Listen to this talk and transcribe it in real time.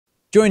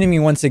Joining me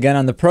once again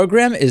on the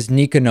program is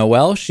Nica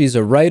Noelle. She's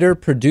a writer,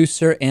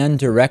 producer, and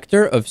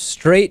director of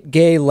straight,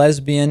 gay,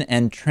 lesbian,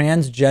 and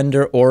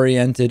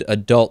transgender-oriented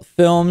adult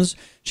films.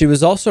 She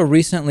was also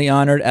recently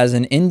honored as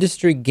an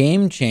industry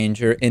game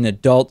changer in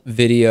adult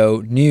video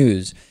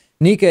news.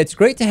 Nica, it's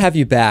great to have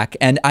you back,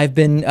 and I've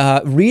been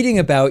reading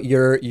about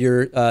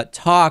your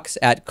talks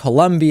at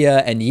Columbia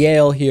and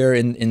Yale here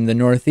in the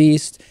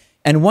Northeast.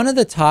 And one of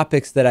the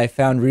topics that I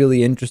found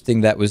really interesting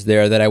that was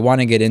there that I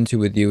want to get into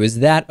with you is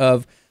that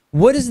of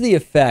what is the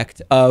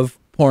effect of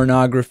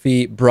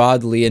pornography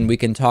broadly, and we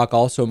can talk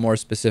also more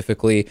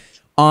specifically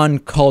on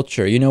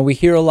culture. You know, we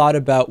hear a lot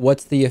about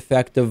what's the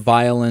effect of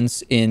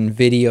violence in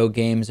video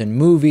games and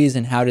movies,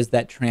 and how does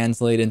that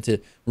translate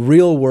into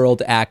real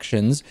world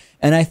actions.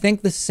 And I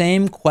think the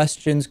same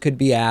questions could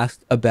be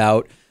asked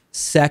about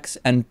sex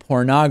and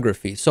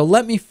pornography. So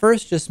let me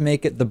first just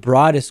make it the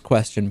broadest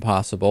question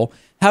possible.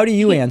 How do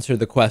you answer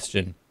the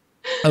question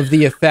of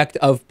the effect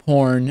of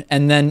porn?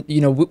 And then, you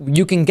know,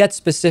 you can get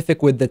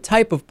specific with the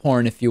type of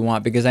porn if you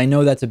want, because I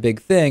know that's a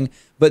big thing,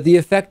 but the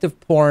effect of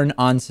porn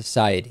on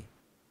society.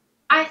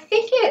 I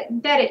think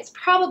that it's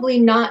probably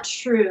not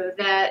true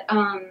that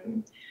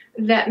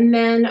that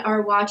men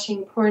are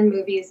watching porn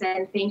movies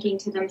and thinking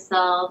to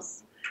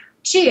themselves,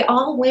 gee,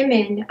 all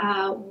women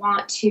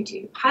want to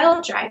do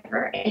pile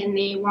driver, and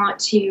they want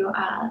to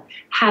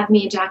have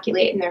me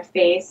ejaculate in their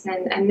face,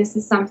 and this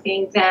is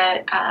something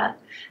that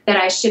that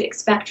I should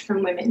expect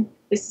from women.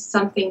 This is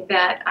something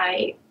that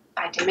I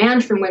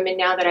demand from women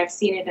now that I've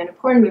seen it in a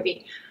porn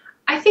movie.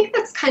 I think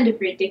that's kind of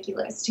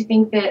ridiculous to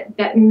think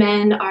that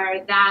men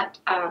are that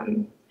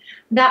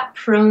that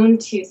prone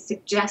to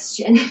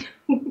suggestion.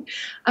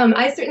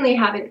 I certainly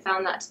haven't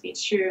found that to be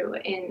true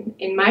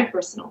in my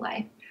personal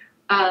life.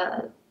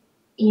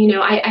 You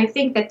know, I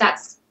think that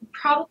that's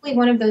probably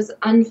one of those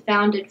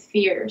unfounded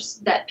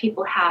fears that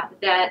people have,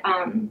 that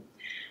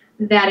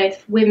that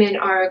if women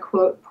are,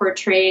 quote,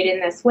 portrayed in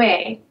this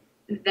way,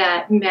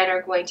 that men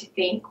are going to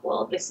think,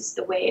 well, this is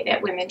the way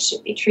that women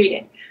should be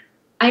treated.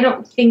 I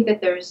don't think that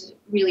there's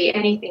really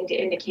anything to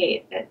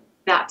indicate that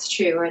that's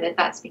true or that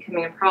that's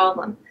becoming a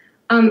problem.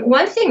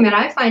 One thing that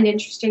I find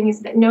interesting is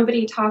that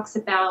nobody talks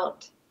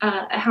about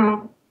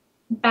how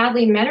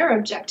badly men are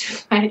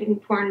objectified in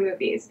porn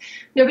movies.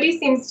 Nobody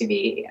seems to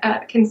be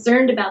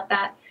concerned about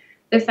that.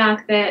 The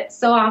fact that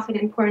so often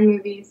in porn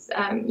movies,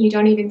 you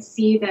don't even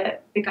see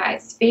the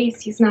guy's face.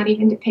 He's not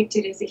even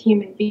depicted as a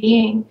human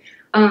being.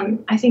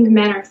 I think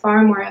men are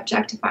far more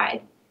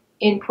objectified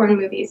in porn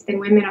movies than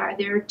women are.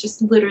 They're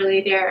just literally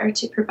there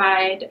to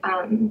provide,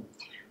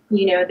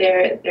 you know,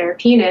 their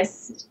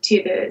penis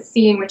to the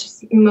scene, which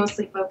is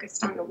mostly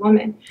focused on the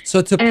woman.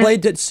 So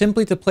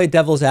simply to play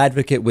devil's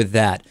advocate with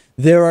that,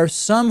 there are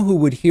some who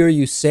would hear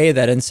you say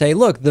that and say,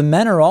 look, the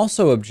men are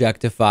also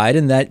objectified,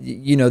 and that,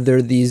 you know,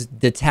 they're these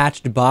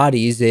detached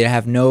bodies. They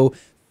have no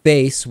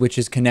face, which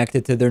is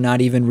connected to they're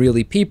not even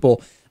really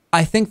people.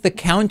 I think the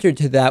counter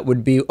to that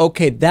would be,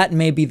 okay, that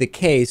may be the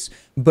case,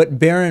 but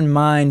bear in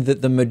mind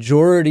that the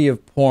majority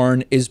of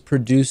porn is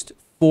produced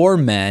for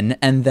men,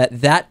 and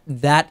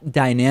that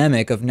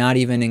dynamic of not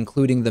even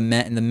including the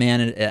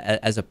man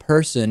as a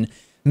person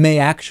may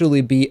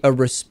actually be a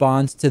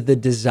response to the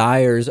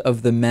desires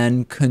of the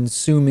men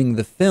consuming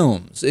the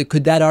films.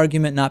 Could that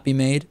argument not be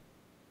made?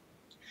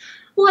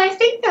 Well, I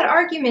think that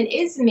argument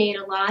is made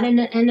a lot,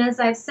 and as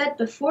I've said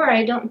before,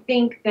 I don't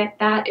think that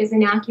that is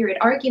an accurate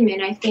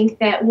argument. I think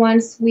that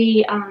once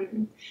we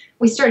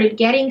started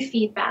getting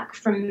feedback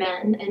from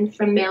men and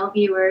from male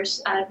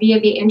viewers via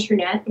the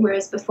internet,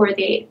 whereas before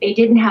they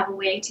didn't have a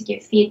way to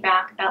give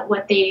feedback about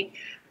what they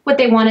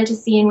wanted to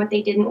see and what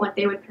they didn't, what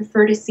they would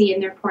prefer to see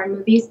in their porn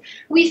movies,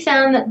 we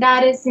found that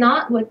that is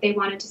not what they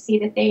wanted to see,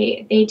 that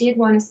they did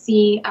want to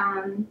see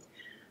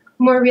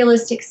more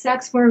realistic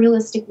sex, more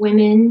realistic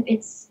women.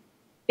 It's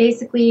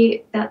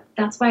basically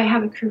that's why I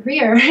have a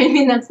career. I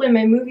mean, that's why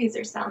my movies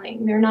are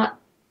selling. They're not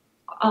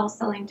all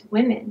selling to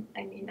women.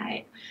 I mean,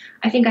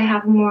 I think I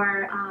have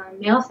more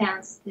male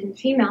fans than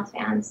female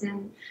fans,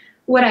 and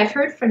what I've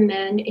heard from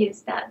men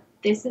is that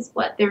this is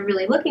what they're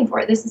really looking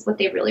for. This is what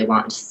they really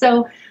want.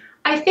 So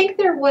I think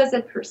there was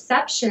a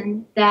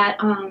perception that,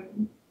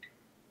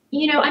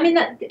 you know, I mean,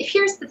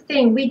 here's the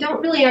thing. We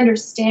don't really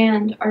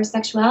understand our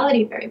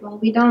sexuality very well.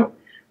 We don't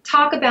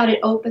talk about it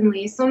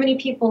openly. So many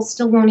people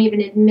still won't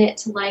even admit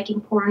to liking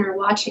porn or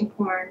watching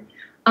porn,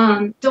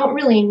 don't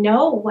really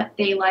know what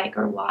they like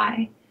or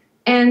why.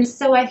 And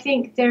so I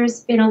think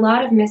there's been a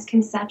lot of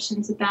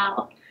misconceptions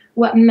about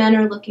what men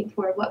are looking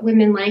for, what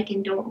women like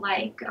and don't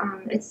like.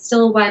 It's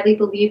still widely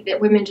believed that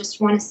women just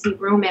want to see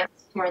romance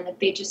porn, that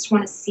they just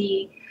want to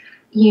see,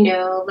 you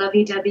know,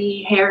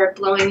 lovey-dovey hair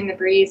blowing in the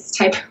breeze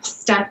type of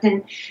stuff.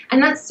 And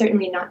that's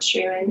certainly not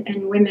true.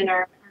 And women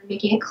are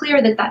making it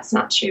clear that that's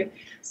not true.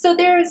 So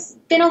there's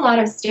been a lot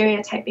of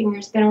stereotyping.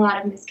 There's been a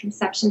lot of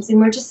misconceptions. And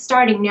we're just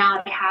starting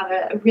now to have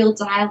a real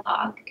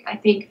dialogue, I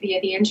think, via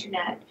the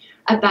internet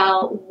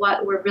about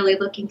what we're really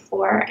looking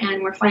for.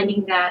 And we're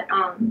finding that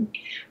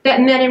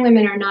that men and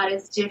women are not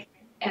as different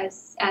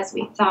as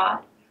we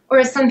thought, or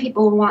as some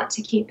people want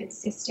to keep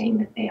insisting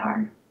that they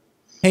are.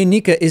 Hey,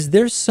 Nica, is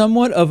there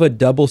somewhat of a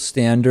double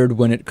standard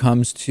when it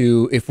comes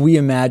to if we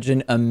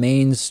imagine a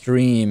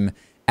mainstream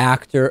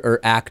actor or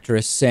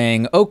actress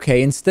saying,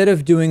 okay, instead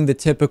of doing the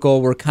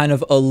typical, we're kind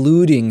of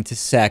alluding to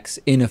sex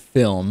in a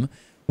film,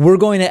 we're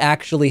going to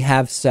actually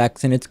have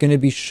sex and it's going to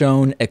be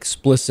shown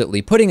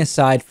explicitly, putting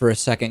aside for a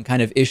second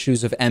kind of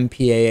issues of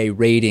MPAA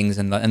ratings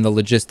and the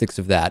logistics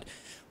of that.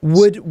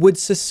 Would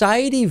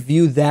society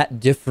view that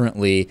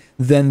differently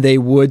than they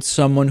would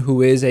someone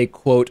who is a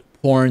quote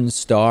porn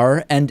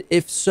star? And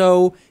if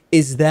so,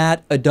 is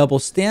that a double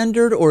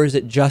standard or is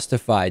it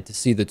justified to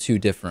see the two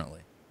differently?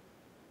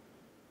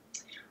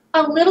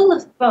 A little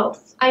of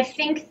both. I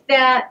think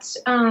that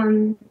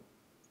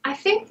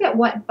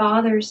what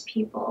bothers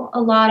people a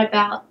lot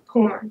about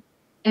porn,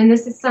 and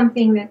this is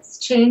something that's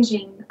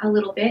changing a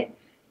little bit,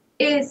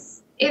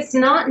 is it's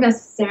not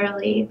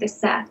necessarily the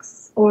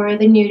sex or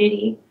the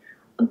nudity,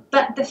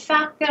 but the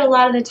fact that a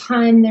lot of the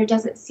time there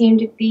doesn't seem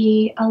to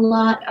be a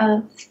lot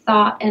of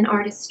thought and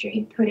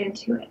artistry put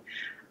into it.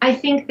 I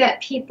think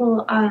that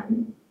people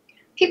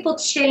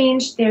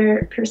change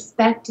their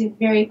perspective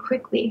very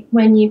quickly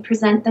when you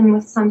present them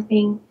with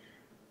something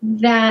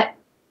that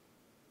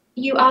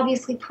you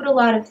obviously put a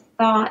lot of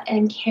thought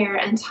and care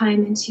and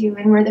time into,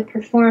 and where the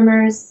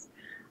performers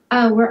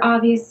were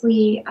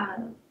obviously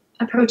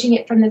approaching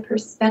it from the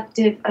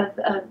perspective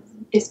of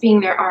this being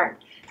their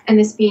art and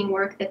this being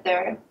work that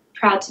they're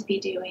proud to be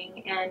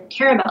doing and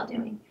care about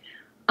doing.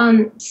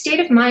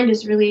 State of mind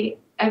is really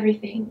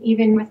everything,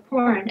 even with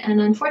porn. And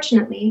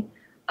unfortunately,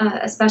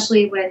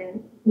 especially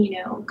when,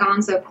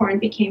 gonzo porn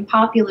became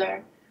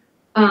popular,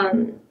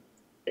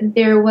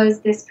 there was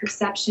this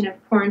perception of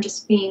porn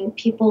just being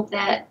people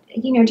that,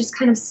 just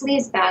kind of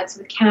sleazebags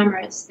with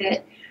cameras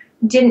that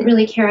didn't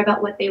really care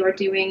about what they were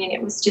doing. And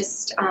it was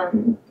just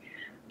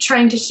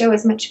trying to show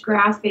as much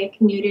graphic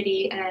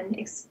nudity and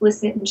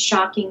explicit and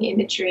shocking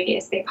imagery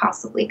as they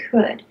possibly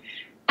could.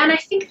 And I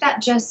think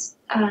that just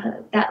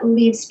that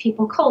leaves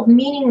people cold.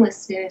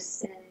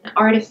 Meaninglessness and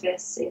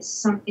artifice is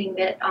something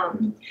that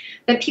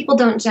that people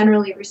don't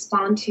generally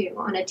respond to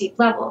on a deep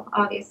level.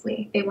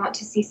 Obviously, they want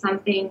to see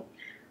something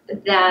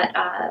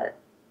that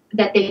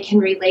that they can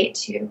relate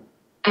to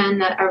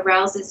and that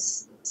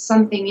arouses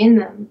something in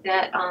them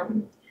that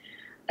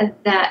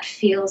that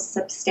feels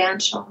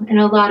substantial. And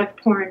a lot of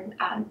porn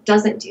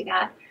doesn't do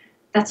that.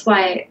 That's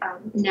why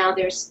now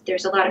there's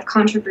a lot of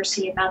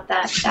controversy about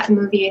that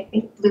movie. I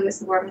think Blue is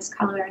the Warmest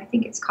Color, I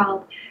think it's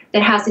called,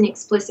 that has an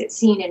explicit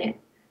scene in it.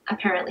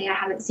 Apparently, I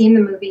haven't seen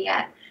the movie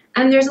yet.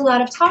 And there's a lot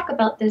of talk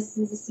about this.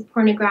 Is this a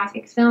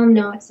pornographic film?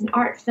 No, it's an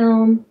art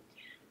film.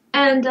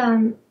 And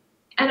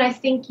I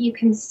think you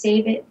can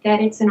say that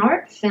it's an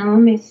art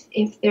film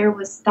if there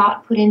was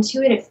thought put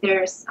into it,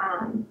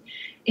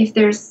 if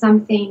there's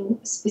something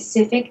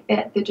specific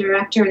that the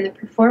director and the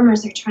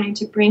performers are trying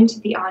to bring to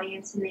the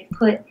audience and they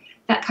put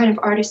that kind of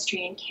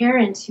artistry and care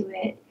into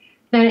it,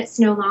 then it's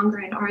no longer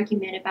an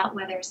argument about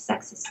whether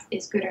sex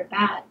is good or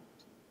bad.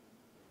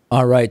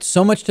 All right,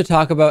 so much to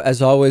talk about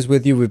as always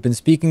with you. We've been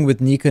speaking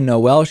with Nica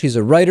Noelle. She's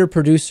a writer,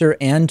 producer,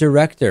 and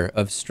director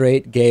of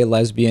straight, gay,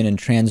 lesbian, and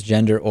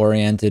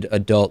transgender-oriented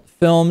adult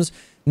films.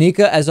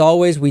 Nica, as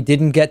always, we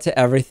didn't get to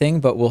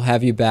everything, but we'll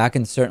have you back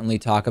and certainly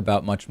talk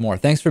about much more.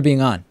 Thanks for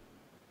being on.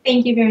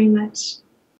 Thank you very much.